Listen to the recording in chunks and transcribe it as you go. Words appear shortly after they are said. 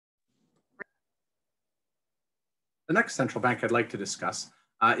The next central bank I'd like to discuss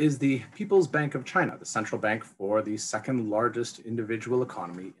is the People's Bank of China, the central bank for the second largest individual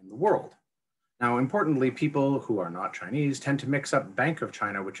economy in the world. Now, importantly, people who are not Chinese tend to mix up Bank of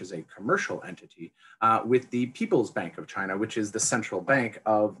China, which is a commercial entity, with the People's Bank of China, which is the central bank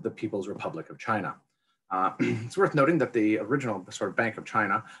of the People's Republic of China. It's worth noting that the original sort of Bank of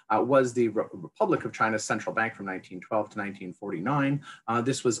China was the Republic of China's central bank from 1912 to 1949.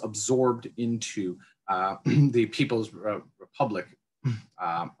 This was absorbed into the People's Republic,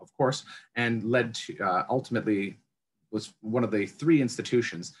 of course, and led to ultimately was one of the three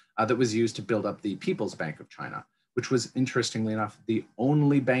institutions that was used to build up the People's Bank of China, which was, interestingly enough, the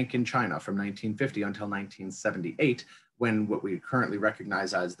only bank in China from 1950 until 1978, when what we currently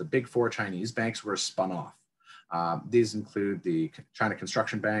recognize as the big four Chinese banks were spun off. These include the China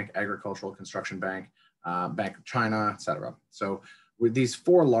Construction Bank, Agricultural Construction Bank, Bank of China, et cetera. So with these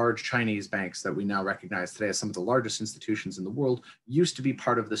four large Chinese banks that we now recognize today as some of the largest institutions in the world, used to be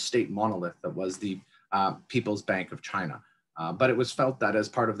part of the state monolith that was the People's Bank of China. But it was felt that as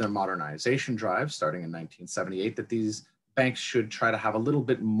part of their modernization drive, starting in 1978, that these banks should try to have a little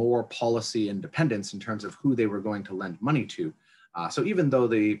bit more policy independence in terms of who they were going to lend money to. So even though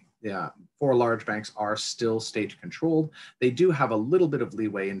the four large banks are still state controlled, they do have a little bit of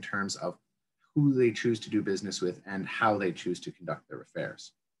leeway in terms of who they choose to do business with and how they choose to conduct their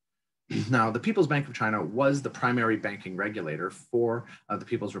affairs. Now, the People's Bank of China was the primary banking regulator for the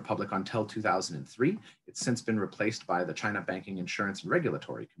People's Republic until 2003. It's since been replaced by the China Banking Insurance and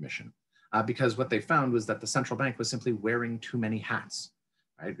Regulatory Commission, because what they found was that the central bank was simply wearing too many hats.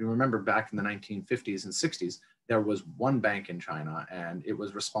 Right? You remember back in the 1950s and 60s, there was one bank in China, and it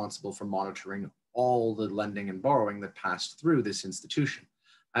was responsible for monitoring all the lending and borrowing that passed through this institution.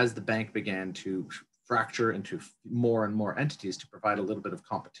 As the bank began to fracture into more and more entities to provide a little bit of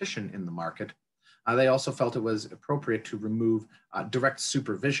competition in the market, they also felt it was appropriate to remove direct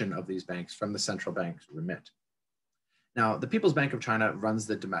supervision of these banks from the central bank's remit. Now, the People's Bank of China runs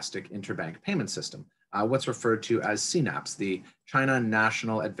the domestic interbank payment system, what's referred to as CNAPS, the China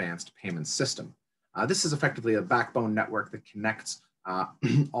National Advanced Payment System. This is effectively a backbone network that connects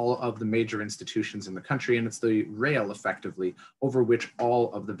all of the major institutions in the country, and it's the rail effectively over which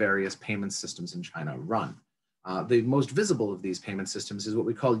all of the various payment systems in China run. The most visible of these payment systems is what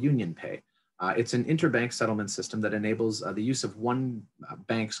we call UnionPay. It's an interbank settlement system that enables the use of one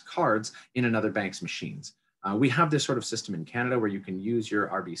bank's cards in another bank's machines. We have this sort of system in Canada where you can use your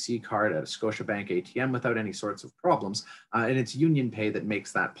RBC card at a Scotiabank ATM without any sorts of problems, and it's UnionPay that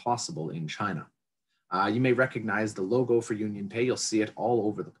makes that possible in China. You may recognize the logo for UnionPay. You'll see it all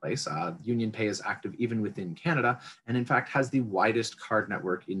over the place. UnionPay is active even within Canada, and in fact has the widest card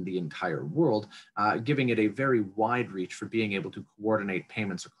network in the entire world, giving it a very wide reach for being able to coordinate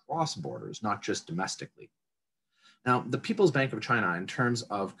payments across borders, not just domestically. Now, the People's Bank of China, in terms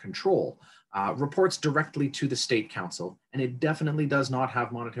of control, reports directly to the State Council, and it definitely does not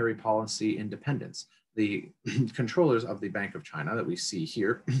have monetary policy independence. The controllers of the Bank of China that we see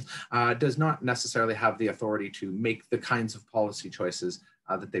here does not necessarily have the authority to make the kinds of policy choices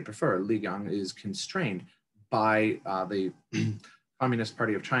that they prefer. Li Gang is constrained by the Communist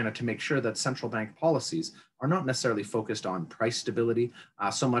Party of China to make sure that central bank policies are not necessarily focused on price stability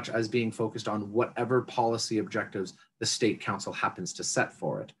so much as being focused on whatever policy objectives the State Council happens to set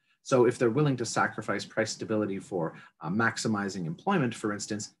for it. So if they're willing to sacrifice price stability for maximizing employment, for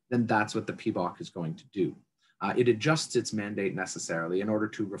instance, then that's what the PBOC is going to do. It adjusts its mandate necessarily in order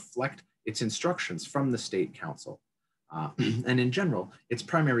to reflect its instructions from the State Council. And in general, its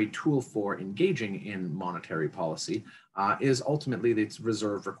primary tool for engaging in monetary policy is ultimately its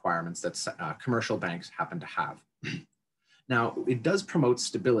reserve requirements that commercial banks happen to have. Now, it does promote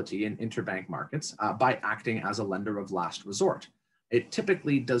stability in interbank markets by acting as a lender of last resort. It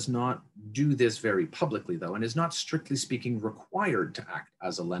typically does not do this very publicly, though, and is not strictly speaking required to act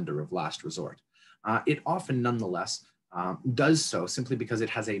as a lender of last resort. It often, nonetheless, does so simply because it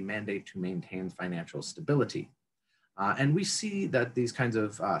has a mandate to maintain financial stability. And we see that these kinds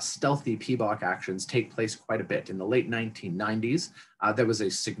of stealthy PBOC actions take place quite a bit. In the late 1990s, there was a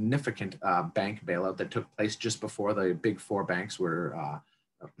significant bank bailout that took place just before the big four banks were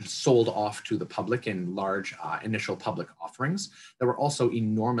sold off to the public in large initial public offerings. There were also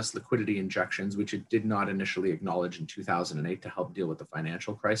enormous liquidity injections, which it did not initially acknowledge in 2008 to help deal with the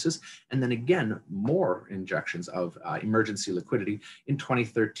financial crisis. And then again, more injections of emergency liquidity in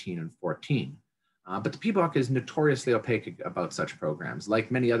 2013 and 14. But the PBOC is notoriously opaque about such programs.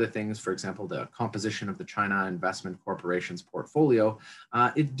 Like many other things, for example, the composition of the China Investment Corporation's portfolio,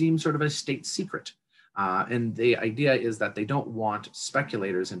 it deemed sort of a state secret. And the idea is that they don't want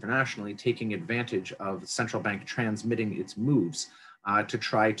speculators internationally taking advantage of the central bank transmitting its moves to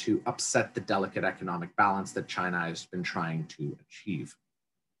try to upset the delicate economic balance that China has been trying to achieve.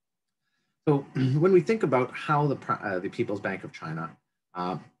 So when we think about how the People's Bank of China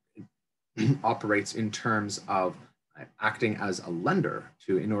uh, operates in terms of acting as a lender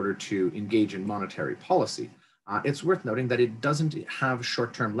in order to engage in monetary policy, it's worth noting that it doesn't have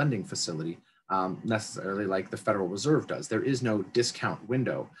short-term lending facility necessarily like the Federal Reserve does. There is no discount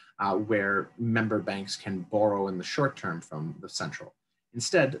window where member banks can borrow in the short term from the central.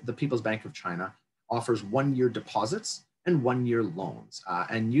 Instead, the People's Bank of China offers one-year deposits and one-year loans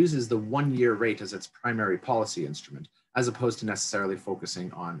and uses the one-year rate as its primary policy instrument, as opposed to necessarily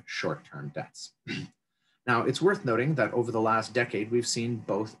focusing on short-term debts. Now, it's worth noting that over the last decade, we've seen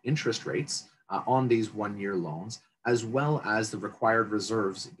both interest rates on these one-year loans as well as the required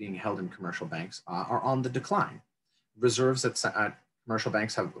reserves being held in commercial banks are on the decline. Reserves at commercial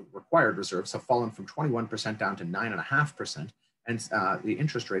banks have required reserves have fallen from 21% down to 9.5%, and the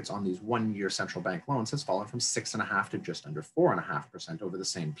interest rates on these one-year central bank loans has fallen from 6.5% to just under 4.5% over the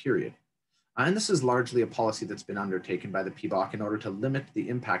same period. And this is largely a policy that's been undertaken by the PBOC in order to limit the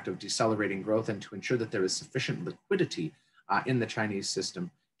impact of decelerating growth and to ensure that there is sufficient liquidity in the Chinese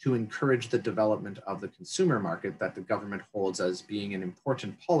system to encourage the development of the consumer market that the government holds as being an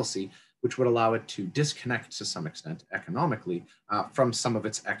important policy, which would allow it to disconnect to some extent economically from some of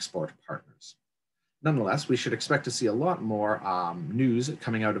its export partners. Nonetheless, we should expect to see a lot more news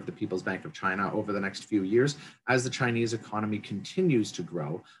coming out of the People's Bank of China over the next few years as the Chinese economy continues to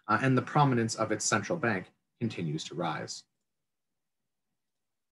grow and the prominence of its central bank continues to rise.